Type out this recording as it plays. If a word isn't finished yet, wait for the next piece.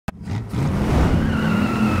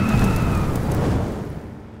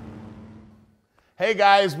Hey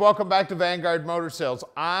guys, welcome back to Vanguard Motor Sales.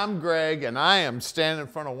 I'm Greg and I am standing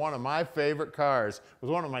in front of one of my favorite cars. It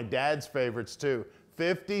was one of my dad's favorites too.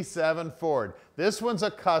 57 Ford. This one's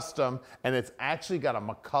a custom and it's actually got a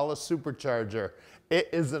McCullough Supercharger. It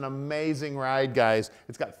is an amazing ride, guys.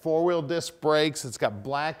 It's got four-wheel disc brakes, it's got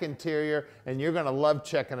black interior, and you're gonna love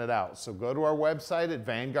checking it out. So go to our website at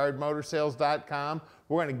vanguardmotorsales.com.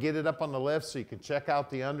 We're gonna get it up on the lift so you can check out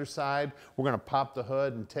the underside. We're gonna pop the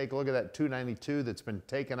hood and take a look at that 292 that's been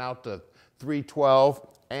taken out to 312,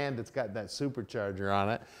 and it's got that supercharger on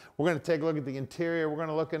it. We're gonna take a look at the interior. We're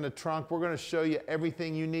gonna look in the trunk. We're gonna show you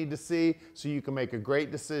everything you need to see so you can make a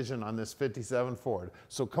great decision on this 57 Ford.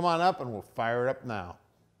 So come on up and we'll fire it up now.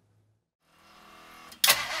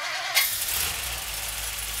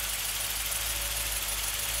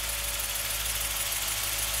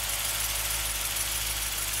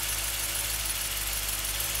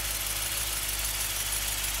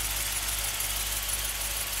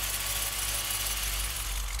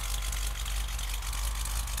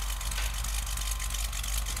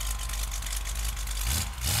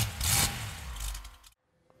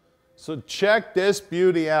 So check this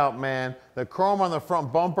beauty out, man. The chrome on the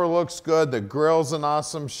front bumper looks good. The grill's in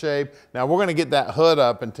awesome shape. Now we're gonna get that hood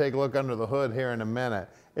up and take a look under the hood here in a minute.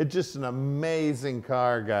 It's just an amazing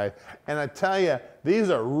car, guys. And I tell you, these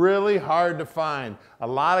are really hard to find. A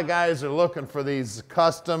lot of guys are looking for these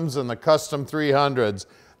customs and the custom 300s.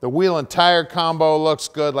 The wheel and tire combo looks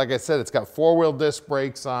good. Like I said, it's got four-wheel disc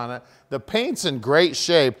brakes on it. The paint's in great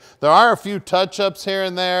shape. There are a few touch-ups here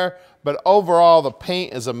and there, but overall, the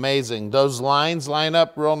paint is amazing. Those lines line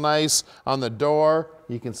up real nice on the door.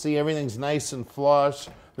 You can see everything's nice and flush.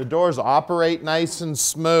 The doors operate nice and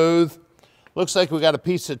smooth. Looks like we got a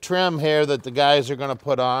piece of trim here that the guys are gonna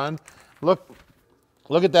put on. Look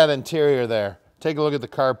at that interior there. Take a look at the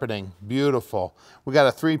carpeting, beautiful. We got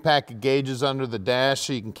a 3-pack of gauges under the dash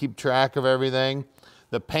so you can keep track of everything.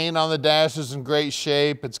 The paint on the dash is in great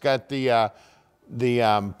shape. It's got the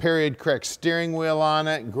period correct steering wheel on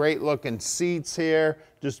it. Great looking seats here.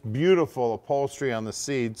 Just beautiful upholstery on the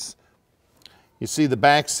seats. You see the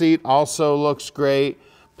back seat also looks great.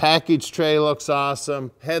 Package tray looks awesome.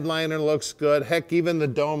 Headliner looks good. Heck, even the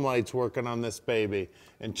dome light's working on this baby.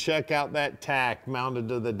 And check out that tack mounted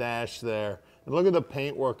to the dash there. And look at the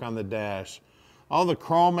paintwork on the dash. All the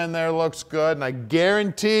chrome in there looks good, and I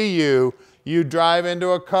guarantee you, you drive into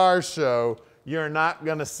a car show, you're not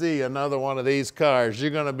gonna see another one of these cars.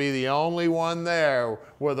 You're gonna be the only one there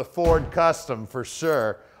with a Ford Custom for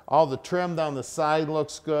sure. All the trim down the side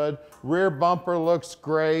looks good. Rear bumper looks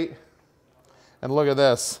great. And look at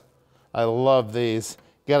this. I love these.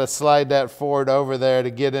 You gotta slide that Ford over there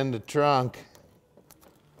to get in the trunk.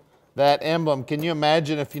 That emblem, can you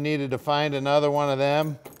imagine if you needed to find another one of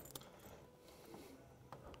them?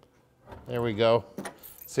 There we go.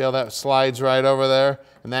 See how that slides right over there?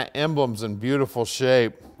 And that emblem's in beautiful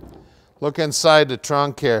shape. Look inside the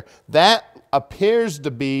trunk here. That appears to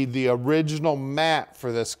be the original mat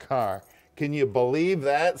for this car. Can you believe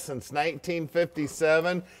that? Since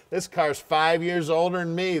 1957, this car's 5 years older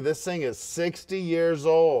than me. This thing is 60 years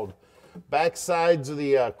old. Back sides of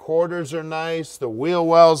the quarters are nice. The wheel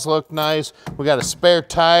wells look nice. We got a spare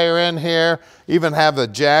tire in here. Even have the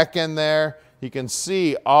jack in there. You can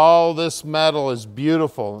see all this metal is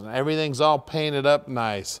beautiful and everything's all painted up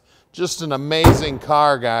nice. Just an amazing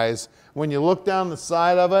car, guys. When you look down the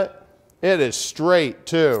side of it, it is straight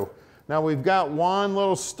too. Now we've got one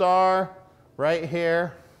little star right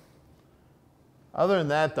here. Other than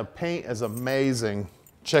that, the paint is amazing.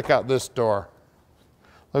 Check out this door.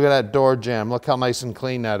 Look at that door jamb. Look how nice and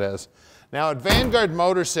clean that is. Now at Vanguard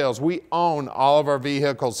Motor Sales, we own all of our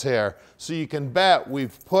vehicles here. So you can bet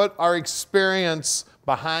we've put our experience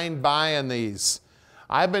behind buying these.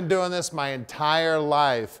 I've been doing this my entire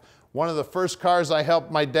life. One of the first cars I helped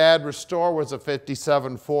my dad restore was a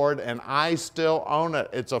 57 Ford, and I still own it.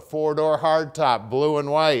 It's a 4-door hardtop, blue and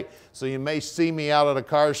white. So you may see me out at a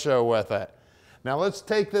car show with it. Now let's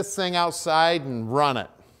take this thing outside and run it.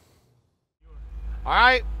 All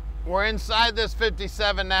right, we're inside this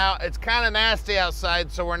 57 now. It's kind of nasty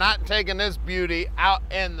outside, so we're not taking this beauty out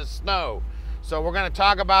in the snow. So we're gonna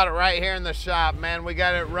talk about it right here in the shop. Man, we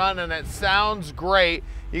got it running. It sounds great.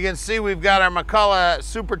 You can see we've got our McCullough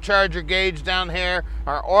Supercharger gauge down here,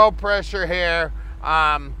 our oil pressure here.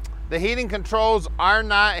 The heating controls are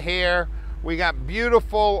not here. We got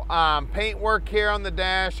beautiful paintwork here on the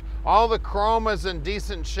dash. All the chrome is in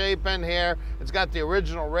decent shape in here. It's got the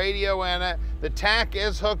original radio in it. The tack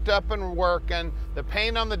is hooked up and working. The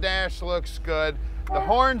paint on the dash looks good. The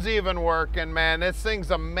horn's even working, man. This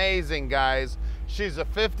thing's amazing, guys. She's a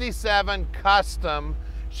 57 custom.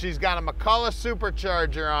 She's got a McCullough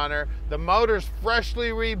Supercharger on her. The motor's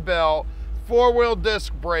freshly rebuilt, 4-wheel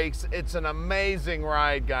disc brakes. It's an amazing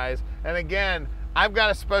ride, guys. And again, I've got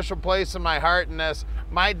a special place in my heart in this.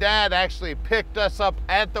 My dad actually picked us up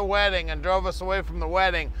at the wedding and drove us away from the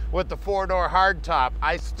wedding with the 4-door hardtop.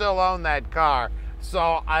 I still own that car,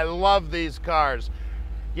 so I love these cars.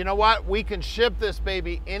 You know what? We can ship this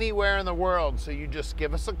baby anywhere in the world, so you just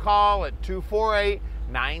give us a call at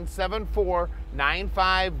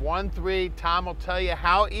 248-974-9513. Tom will tell you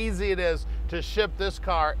how easy it is to ship this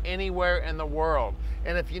car anywhere in the world.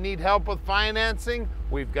 And if you need help with financing,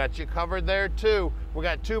 we've got you covered there too. We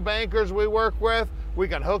got 2 bankers we work with. We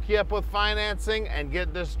can hook you up with financing and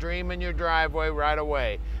get this dream in your driveway right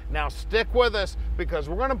away. Now stick with us, because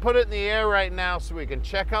we're gonna put it in the air right now so we can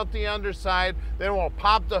check out the underside, then we'll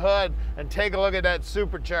pop the hood and take a look at that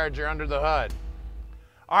supercharger under the hood.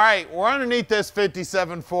 All right, we're underneath this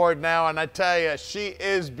 57 Ford now, and I tell you, she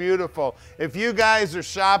is beautiful. If you guys are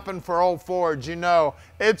shopping for old Fords, you know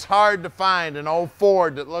it's hard to find an old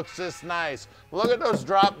Ford that looks this nice. Look at those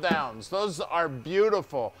drop downs. Those are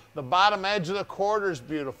beautiful. The bottom edge of the quarter is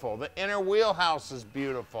beautiful. The inner wheelhouse is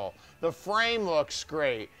beautiful. The frame looks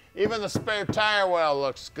great. Even the spare tire well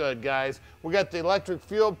looks good, guys. We got the electric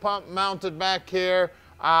fuel pump mounted back here.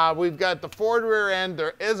 We've got the Ford rear end.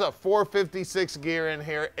 There is a 456 gear in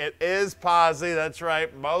here. It is posi, that's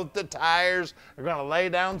right. Both the tires are gonna lay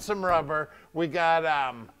down some rubber. We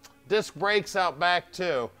got disc brakes out back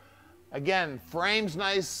too. Again, frame's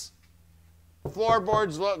nice.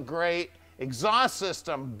 Floorboards look great. Exhaust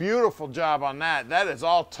system, beautiful job on that. That is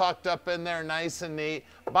all tucked up in there nice and neat.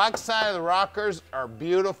 Box side of the rockers are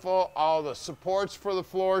beautiful. All the supports for the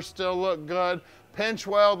floor still look good. Pinch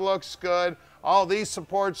weld looks good. All these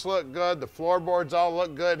supports look good. The floorboards all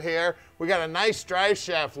look good here. We got a nice drive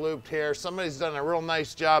shaft looped here. Somebody's done a real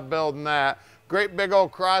nice job building that. Great big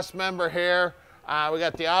old cross member here. We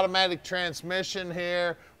got the automatic transmission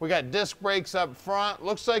here. We got disc brakes up front.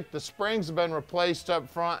 Looks like the springs have been replaced up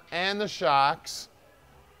front and the shocks.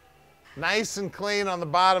 Nice and clean on the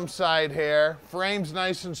bottom side here. Frame's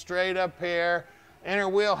nice and straight up here. Inner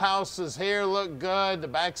wheelhouses here look good. The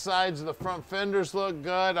back sides of the front fenders look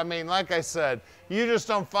good. I mean, like I said, you just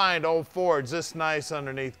don't find old Fords this nice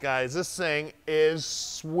underneath, guys. This thing is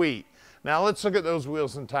sweet. Now let's look at those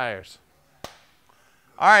wheels and tires.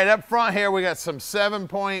 All right, up front here, we got some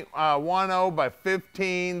 7.10 by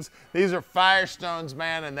 15s. These are Firestones,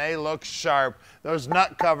 man, and they look sharp. Those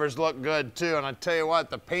nut covers look good too. And I tell you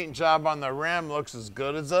what, the paint job on the rim looks as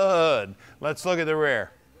good as the hood. Let's look at the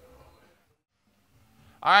rear.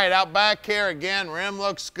 All right, out back here again, rim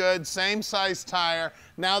looks good, same size tire.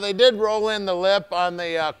 Now they did roll in the lip on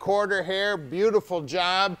the quarter here, beautiful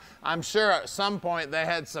job. I'm sure at some point they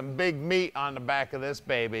had some big meat on the back of this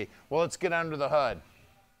baby. Well, let's get under the hood.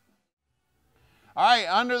 All right,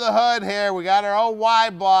 under the hood here, we got our old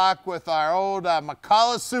Y block with our old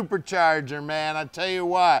McCullough Supercharger, man. I tell you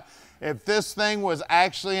what, if this thing was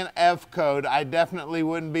actually an F code, I definitely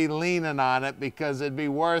wouldn't be leaning on it, because it'd be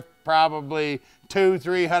worth probably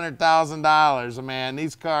 $200,000-$300,000. Man,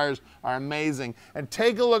 these cars are amazing. And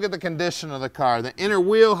take a look at the condition of the car. The inner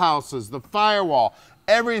wheelhouses, the firewall,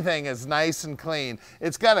 everything is nice and clean.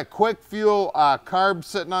 It's got a Quickfuel carb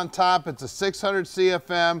sitting on top. It's a 600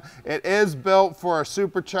 CFM. It is built for a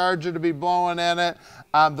supercharger to be blowing in it.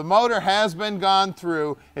 The motor has been gone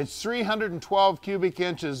through. It's 312 cubic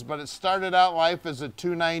inches, but it started out life as a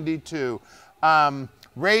 292.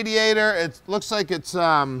 Radiator, it looks like it's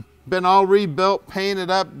been all rebuilt,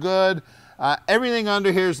 painted up good. Everything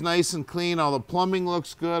under here is nice and clean. All the plumbing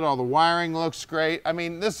looks good. All the wiring looks great. I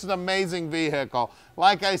mean, this is an amazing vehicle.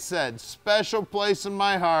 Like I said, special place in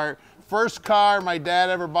my heart. First car my dad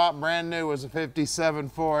ever bought brand new was a 57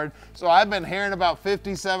 Ford. So I've been hearing about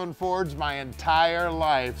 57 Fords my entire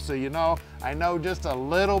life. So, you know, I know just a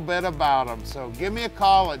little bit about them. So give me a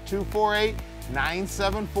call at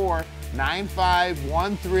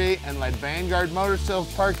 248-974-9513 and let Vanguard Motor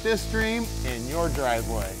Sales park this dream in your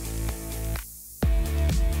driveway.